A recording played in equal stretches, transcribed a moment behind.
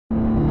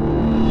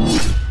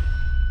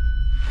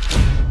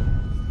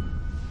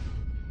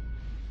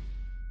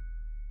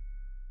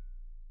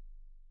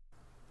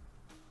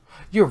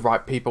You're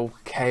right people,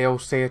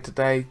 Chaos here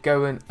today,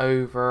 going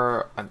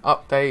over an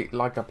update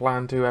like I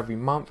plan to every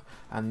month,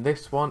 and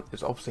this one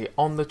is obviously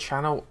on the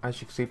channel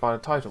as you can see by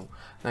the title.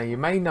 Now you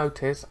may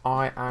notice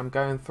I am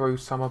going through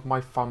some of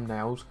my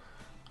thumbnails,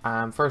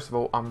 and first of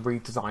all I'm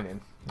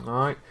redesigning,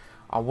 alright?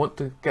 I want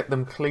to get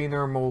them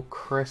cleaner and more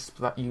crisp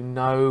that you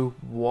know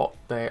what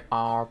they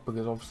are,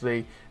 because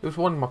obviously it was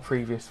one of my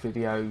previous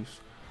videos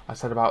I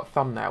said about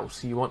thumbnails,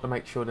 so you want to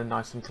make sure they're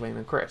nice and clean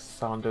and crisp.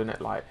 So I'm doing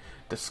it like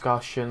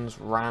discussions,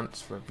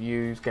 rants,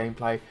 reviews,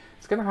 gameplay.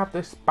 It's going to have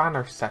this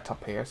banner set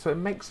up here, so it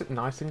makes it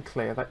nice and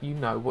clear that you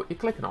know what you're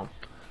clicking on.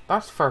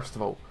 That's first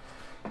of all.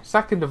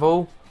 Second of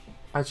all,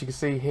 as you can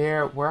see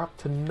here, we're up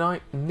to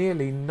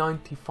nearly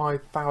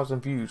 95,000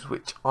 views,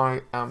 which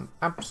I am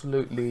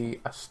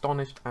absolutely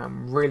astonished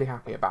and really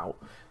happy about.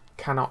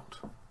 Cannot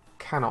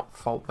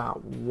fault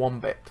that one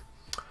bit.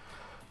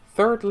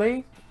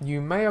 Thirdly,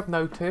 you may have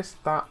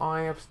noticed that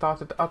I have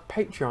started a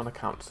Patreon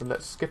account, so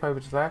let's skip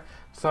over to there.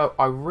 So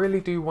I really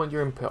do want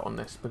your input on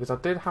this, because I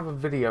did have a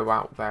video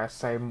out there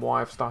saying why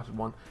I've started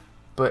one,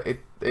 but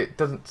it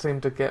doesn't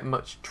seem to get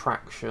much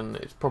traction.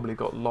 It's probably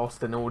got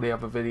lost in all the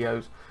other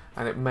videos,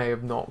 and it may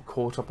have not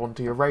caught up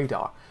onto your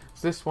radar.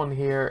 So this one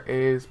here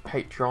is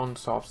Patreon,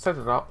 so I've set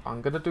it up.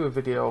 I'm going to do a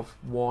video of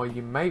why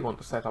you may want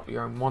to set up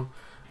your own one,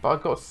 but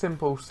I've got a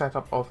simple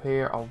setup of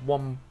here of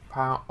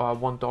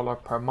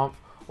 $1 per month,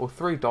 or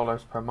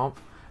 $3 per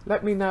month.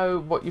 Let me know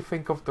what you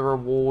think of the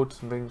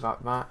rewards and things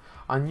like that.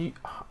 I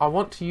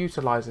want to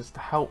utilize this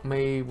to help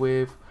me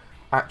with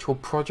actual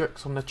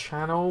projects on the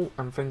channel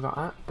and things like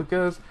that,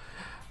 because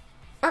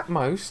at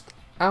most,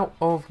 out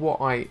of what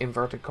I,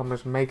 inverted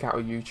commas, make out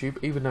of YouTube,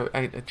 even though it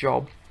ain't a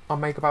job, I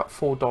make about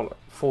 $4,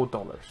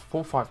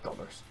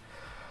 $5.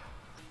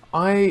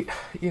 I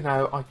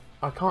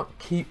can't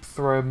keep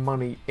throwing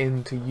money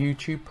into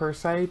YouTube per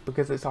se,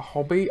 because it's a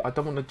hobby. I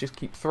don't want to just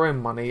keep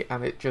throwing money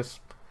and it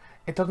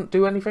doesn't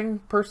do anything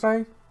per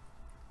se.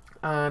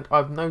 And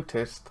I've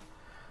noticed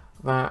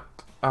that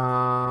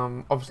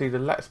obviously the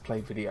Let's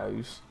Play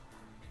videos,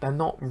 they're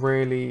not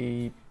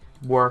really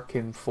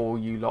working for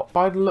you lot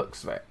by the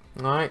looks of it,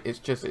 right? It's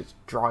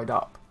dried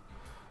up.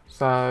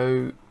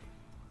 So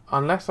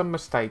unless I'm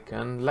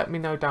mistaken, let me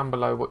know down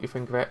below what you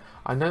think of it.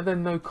 I know there are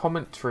no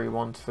commentary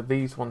ones for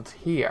these ones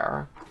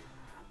here,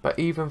 but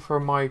even for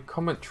my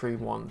commentary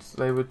ones,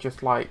 they were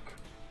just like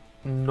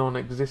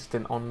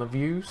non-existent on the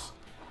views,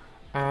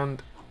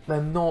 and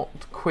they're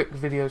not quick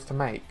videos to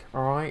make,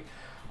 alright?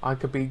 I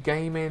could be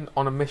gaming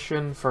on a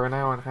mission for an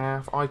hour and a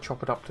half. I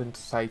chop it up into,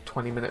 say,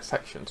 20-minute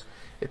sections.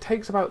 It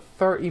takes about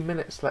 30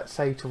 minutes, let's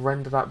say, to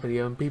render that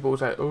video, and people will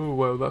say, oh,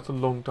 well, that's a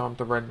long time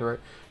to render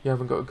it. You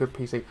haven't got a good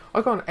PC.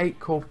 I got an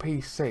 8-core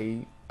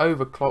PC,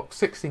 overclocked,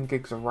 16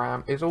 gigs of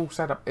RAM. It's all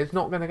set up. It's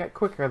not going to get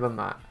quicker than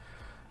that.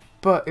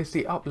 But it's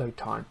the upload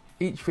time.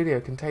 Each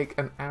video can take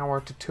an hour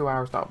to 2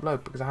 hours to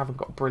upload, because I haven't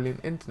got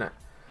brilliant internet.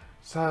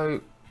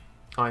 So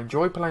I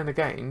enjoy playing the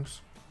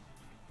games,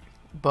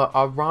 but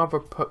I'd rather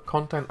put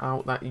content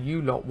out that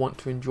you lot want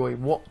to enjoy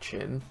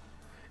watching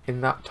in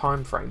that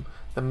time frame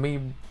than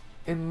me,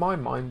 in my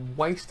mind,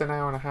 waste an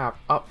hour and a half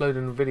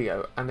uploading a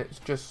video, and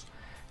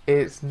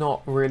it's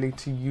not really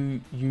to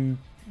you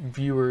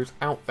viewers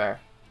out there.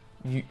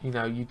 You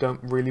know, you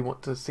don't really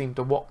want to seem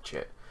to watch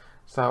it.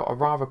 So I'd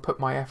rather put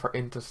my effort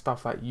into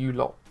stuff that you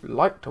lot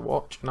like to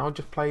watch, and I'll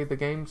just play the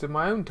games in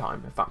my own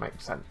time, if that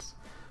makes sense.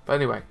 But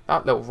anyway,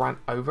 that little rant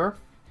over.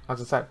 As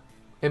I said,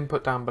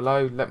 input down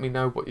below. Let me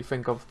know what you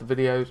think of the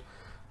videos,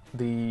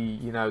 the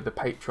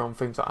Patreon,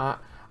 things like that.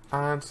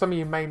 And some of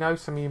you may know,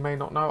 some of you may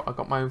not know, I've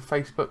got my own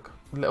Facebook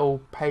little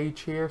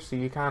page here, so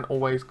you can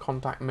always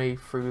contact me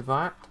through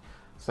that.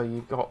 So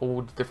you've got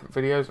all the different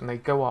videos, and they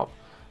go up.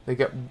 They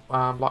get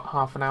like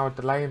half an hour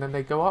delay, and then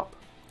they go up.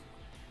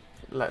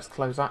 Let's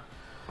close that.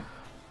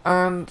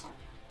 And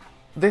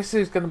this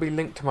is going to be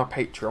linked to my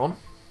Patreon,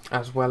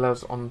 as well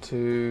as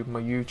onto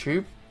my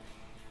YouTube.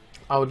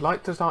 I would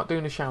like to start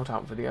doing the shout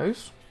out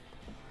videos,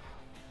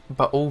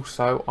 but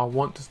also I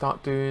want to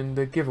start doing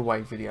the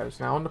giveaway videos.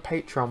 Now on the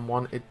Patreon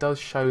one, it does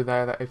show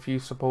there that if you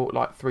support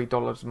like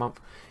 $3 a month,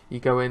 you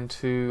go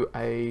into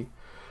a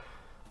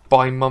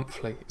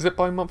bi-monthly. Is it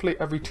bi-monthly?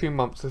 Every 2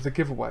 months there's a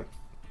giveaway.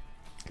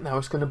 Now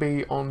it's going to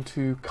be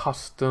onto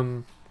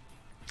custom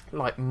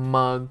like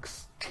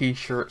mugs,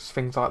 t-shirts,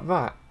 things like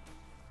that.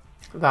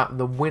 That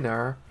the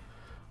winner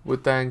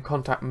would then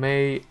contact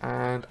me,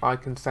 and I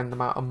can send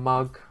them out a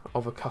mug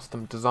of a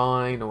custom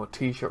design or a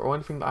t-shirt or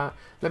anything like that.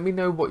 Let me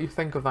know what you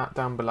think of that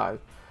down below.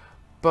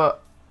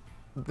 But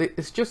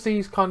it's just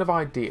these kind of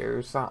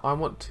ideas that I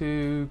want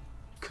to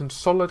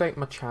consolidate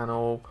my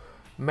channel,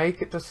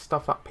 make it to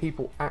stuff that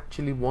people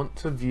actually want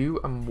to view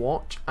and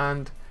watch,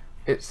 and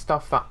it's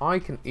stuff that I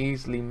can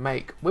easily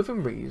make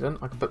within reason.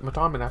 I can put my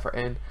time and effort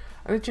in,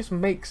 and it just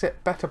makes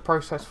it better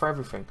process for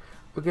everything.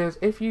 Because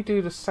if you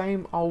do the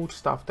same old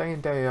stuff day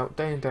in, day out,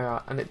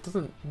 and it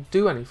doesn't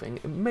do anything,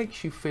 it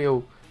makes you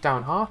feel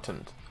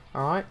downhearted,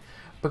 alright?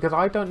 Because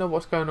I don't know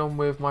what's going on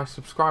with my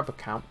subscriber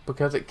count,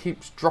 because it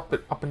keeps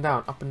dropping up and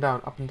down, up and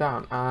down, up and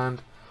down,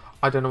 and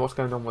I don't know what's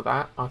going on with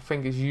that. I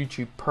think it's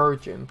YouTube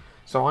purging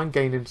So I'm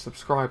gaining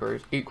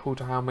subscribers equal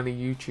to how many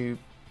YouTube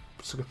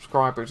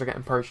subscribers are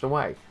getting purged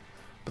away.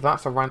 But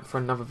that's a rant for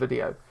another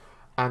video.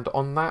 And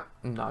on that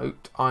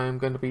note, I am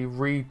going to be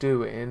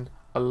redoing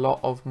a lot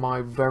of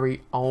my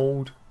very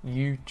old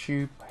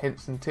YouTube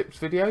hints and tips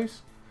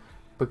videos,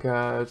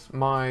 because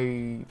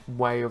my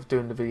way of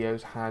doing the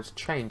videos has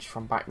changed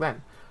from back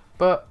then.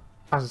 But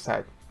as I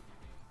said,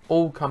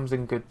 all comes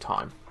in good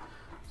time.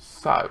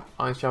 So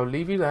I shall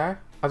leave you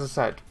there. As I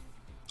said,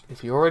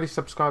 if you already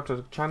subscribed to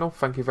the channel,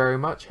 thank you very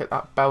much. Hit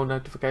that bell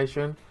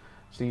notification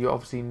so you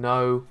obviously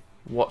know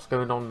what's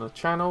going on in the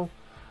channel.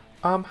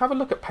 Have a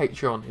look at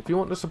Patreon. If you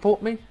want to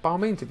support me, by all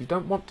means. If you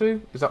don't want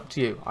to, it's up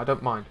to you. I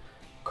don't mind.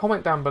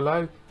 Comment down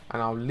below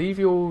and I'll leave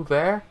you all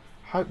there.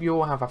 Hope you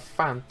all have a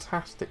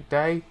fantastic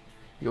day.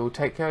 You all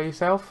take care of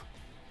yourself.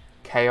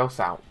 Chaos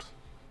out.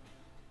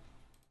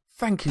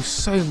 Thank you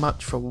so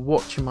much for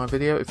watching my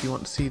video. If you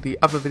want to see the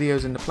other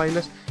videos in the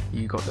playlist,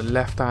 you got the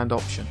left hand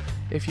option.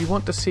 If you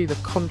want to see the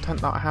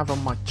content that I have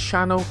on my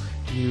channel,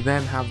 you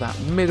then have that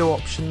middle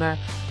option there.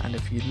 And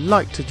if you'd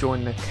like to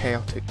join the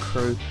chaotic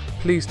crew,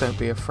 please don't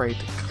be afraid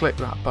to click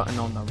that button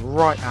on the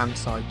right hand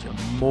side. You're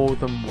more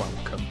than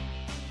welcome.